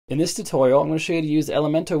In this tutorial, I'm going to show you how to use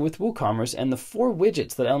Elementor with WooCommerce and the 4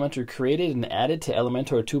 widgets that Elementor created and added to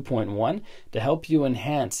Elementor 2.1 to help you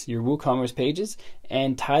enhance your WooCommerce pages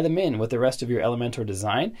and tie them in with the rest of your Elementor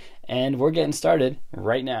design. And we're getting started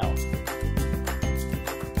right now.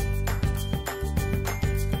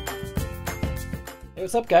 Hey,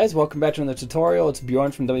 what's up guys? Welcome back to another tutorial. It's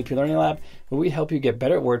Bjorn from WPLearningLab, where we help you get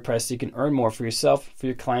better at WordPress so you can earn more for yourself, for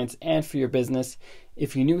your clients, and for your business.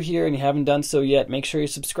 If you're new here and you haven't done so yet, make sure you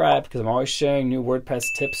subscribe because I'm always sharing new WordPress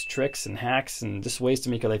tips, tricks, and hacks, and just ways to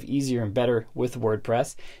make your life easier and better with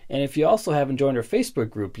WordPress. And if you also haven't joined our Facebook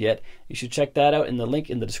group yet, you should check that out in the link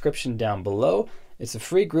in the description down below. It's a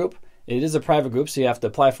free group. It is a private group, so you have to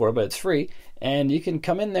apply for it, but it's free. And you can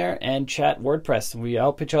come in there and chat WordPress. We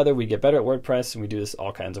help each other. We get better at WordPress, and we do this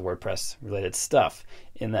all kinds of WordPress-related stuff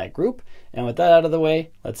in that group. And with that out of the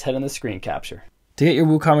way, let's head on the screen capture. To get your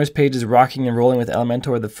WooCommerce pages rocking and rolling with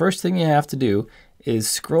Elementor, the first thing you have to do is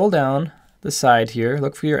scroll down the side here,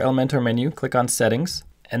 look for your Elementor menu, click on Settings,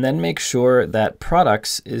 and then make sure that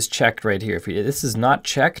Products is checked right here. If this is not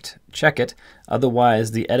checked, check it.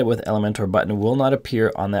 Otherwise, the Edit with Elementor button will not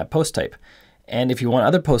appear on that post type. And if you want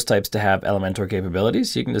other post types to have Elementor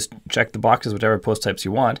capabilities, you can just check the boxes, whichever post types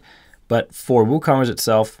you want. But for WooCommerce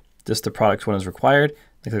itself, just the Products one is required.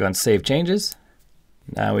 Then click on Save Changes.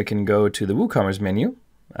 Now we can go to the WooCommerce menu,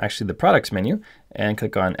 actually the Products menu, and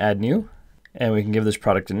click on Add New. And we can give this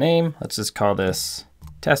product a name. Let's just call this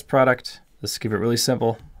Test Product. Let's keep it really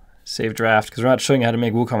simple. Save draft, because we're not showing you how to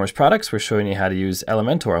make WooCommerce products, we're showing you how to use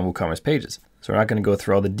Elementor on WooCommerce pages. So we're not going to go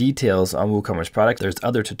through all the details on WooCommerce products. There's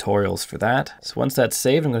other tutorials for that. So once that's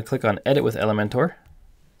saved, I'm going to click on Edit with Elementor.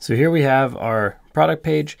 So here we have our product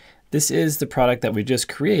page. This is the product that we just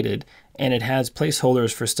created, and it has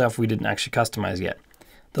placeholders for stuff we didn't actually customize yet.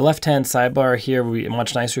 The left-hand sidebar here will be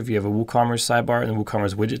much nicer if you have a WooCommerce sidebar and the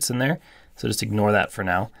WooCommerce widgets in there. So just ignore that for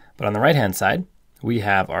now. But on the right-hand side, we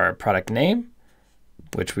have our product name,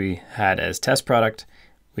 which we had as test product.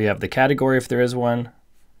 We have the category if there is one.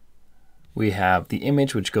 We have the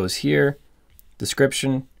image, which goes here,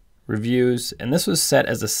 description, reviews, and this was set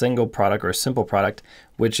as a single product or a simple product,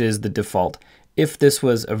 which is the default. If this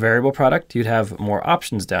was a variable product, you'd have more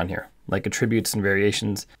options down here, like attributes and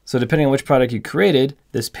variations. So depending on which product you created,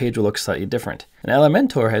 this page will look slightly different. And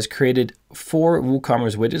Elementor has created 4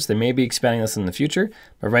 WooCommerce widgets. They may be expanding this in the future,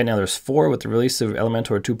 but right now there's 4 with the release of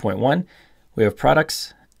Elementor 2.1. We have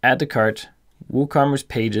products, add to cart, WooCommerce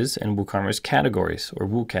pages, and WooCommerce categories, or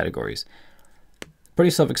Woo categories.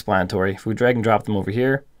 Pretty self-explanatory. If we drag and drop them over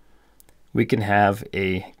here, we can have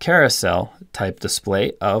a carousel type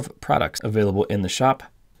display of products available in the shop.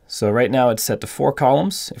 So right now it's set to 4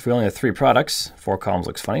 columns. If we only have 3 products, 4 columns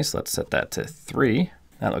looks funny, so let's set that to 3.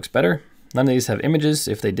 That looks better. None of these have images.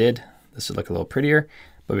 If they did, this would look a little prettier.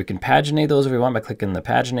 But we can paginate those if we want by clicking the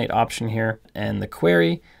paginate option here. And the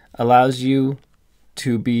query allows you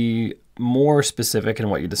to be more specific in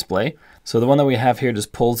what you display. So the one that we have here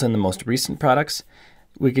just pulls in the most recent products.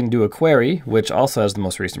 We can do a query, which also has the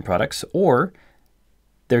most recent products, or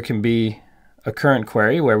there can be a current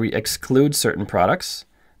query where we exclude certain products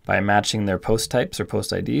by matching their post types or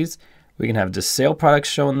post IDs. We can have just sale products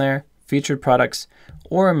shown there, featured products,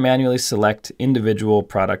 or manually select individual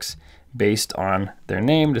products based on their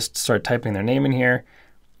name. Just start typing their name in here.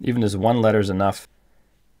 Even just 1 letter is enough.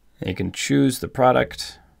 And you can choose the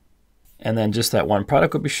product, and then just that one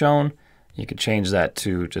product will be shown. You can change that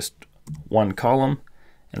to just 1 column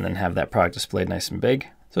and then have that product displayed nice and big.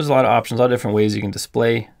 So there's a lot of options, a lot of different ways you can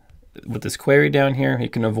display with this query down here. You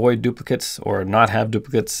can avoid duplicates or not have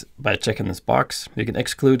duplicates by checking this box. You can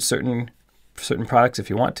exclude certain products if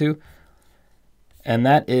you want to. And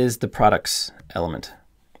that is the products element.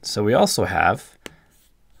 So we also have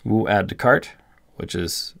Woo add to cart, which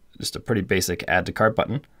is just a pretty basic add to cart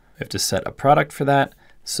button. We have to set a product for that.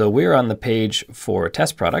 So we're on the page for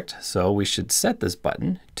test product, so we should set this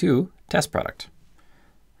button to test product.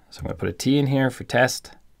 So I'm going to put a T in here for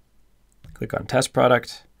test, click on test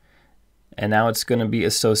product, and now it's going to be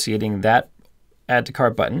associating that add to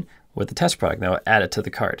cart button with the test product. Now add it to the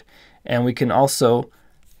cart. And we can also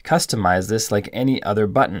customize this like any other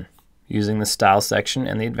button using the style section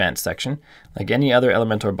and the advanced section, like any other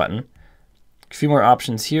Elementor button. A few more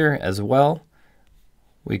options here as well.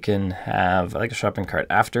 We can have, I like a shopping cart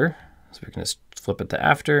after, so we can just flip it to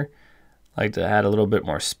after. I like to add a little bit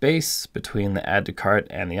more space between the add to cart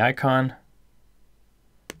and the icon.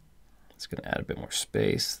 It's going to add a bit more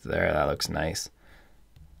space there. That looks nice.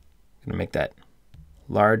 I'm going to make that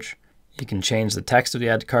large. You can change the text of the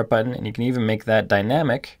add to cart button, and you can even make that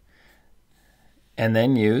dynamic and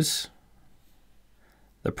then use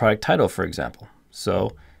the product title, for example.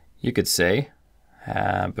 So you could say,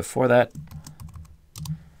 Before that,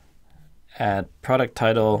 add product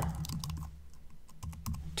title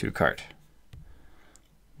to cart.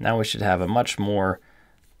 Now we should have a much more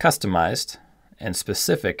customized and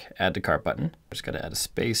specific add to cart button. Just got to add a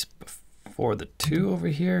space before the 2 over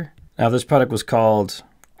here. Now if this product was called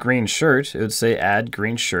green shirt, it would say add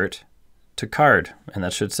green shirt to cart, and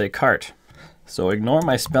that should say cart. So ignore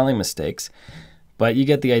my spelling mistakes, but you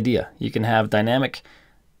get the idea. You can have dynamic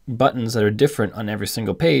buttons that are different on every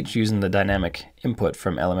single page using the dynamic input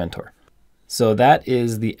from Elementor. So that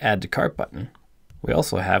is the add to cart button. We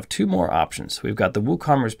also have 2 more options. We've got the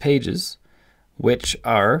WooCommerce pages, which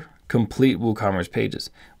are complete WooCommerce pages,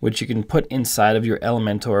 which you can put inside of your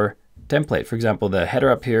Elementor template. For example, the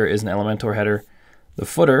header up here is an Elementor header. The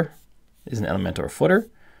footer is an Elementor footer.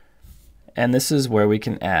 And this is where we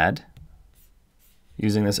can add,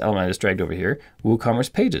 using this element I just dragged over here,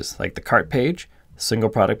 WooCommerce pages, like the cart page, single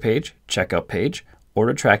product page, checkout page,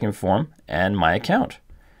 order tracking form, and my account.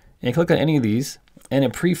 And you click on any of these, and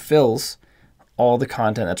it pre-fills all the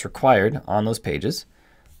content that's required on those pages.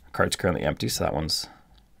 The cart's currently empty, so that one's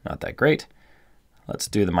not that great. Let's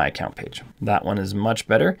do the My Account page. That one is much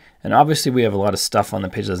better. And obviously we have a lot of stuff on the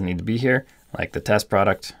page that doesn't need to be here, like the test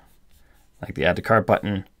product, like the add to cart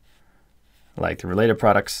button, like the related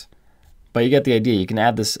products. But you get the idea. You can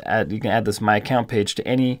add this My Account page to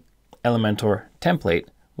any Elementor template,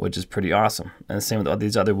 which is pretty awesome. And the same with all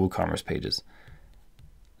these other WooCommerce pages.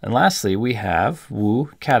 And lastly, we have Woo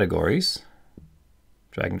categories.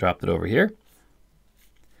 Drag and drop it over here.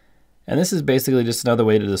 And this is basically just another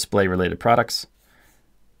way to display related products.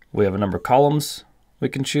 We have a number of columns we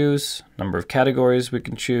can choose, number of categories we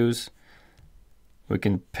can choose. We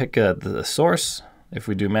can pick the source. If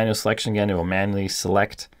we do manual selection again, it will manually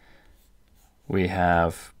select. We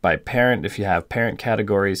have by parent, if you have parent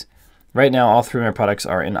categories. Right now, all 3 of my products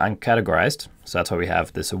are in uncategorized. So that's why we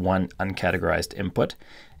have this one uncategorized input.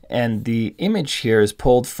 And the image here is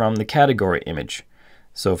pulled from the category image.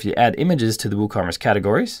 So if you add images to the WooCommerce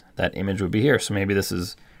categories, that image would be here. So maybe this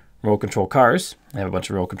is roll control cars. I have a bunch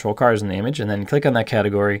of roll control cars in the image, and then click on that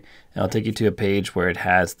category, and it'll take you to a page where it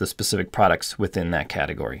has the specific products within that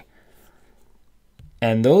category.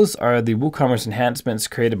 And those are the WooCommerce enhancements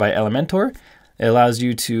created by Elementor. It allows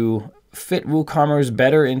you to fit WooCommerce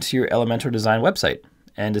better into your Elementor design website,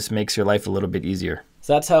 and just makes your life a little bit easier.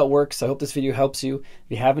 So that's how it works. I hope this video helps you. If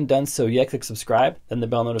you haven't done so yet, click subscribe, then the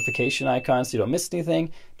bell notification icon so you don't miss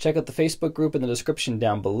anything. Check out the Facebook group in the description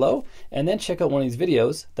down below, and then check out one of these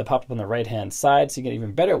videos that pop up on the right-hand side so you get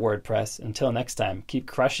even better at WordPress. Until next time, keep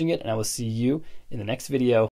crushing it, and I will see you in the next video.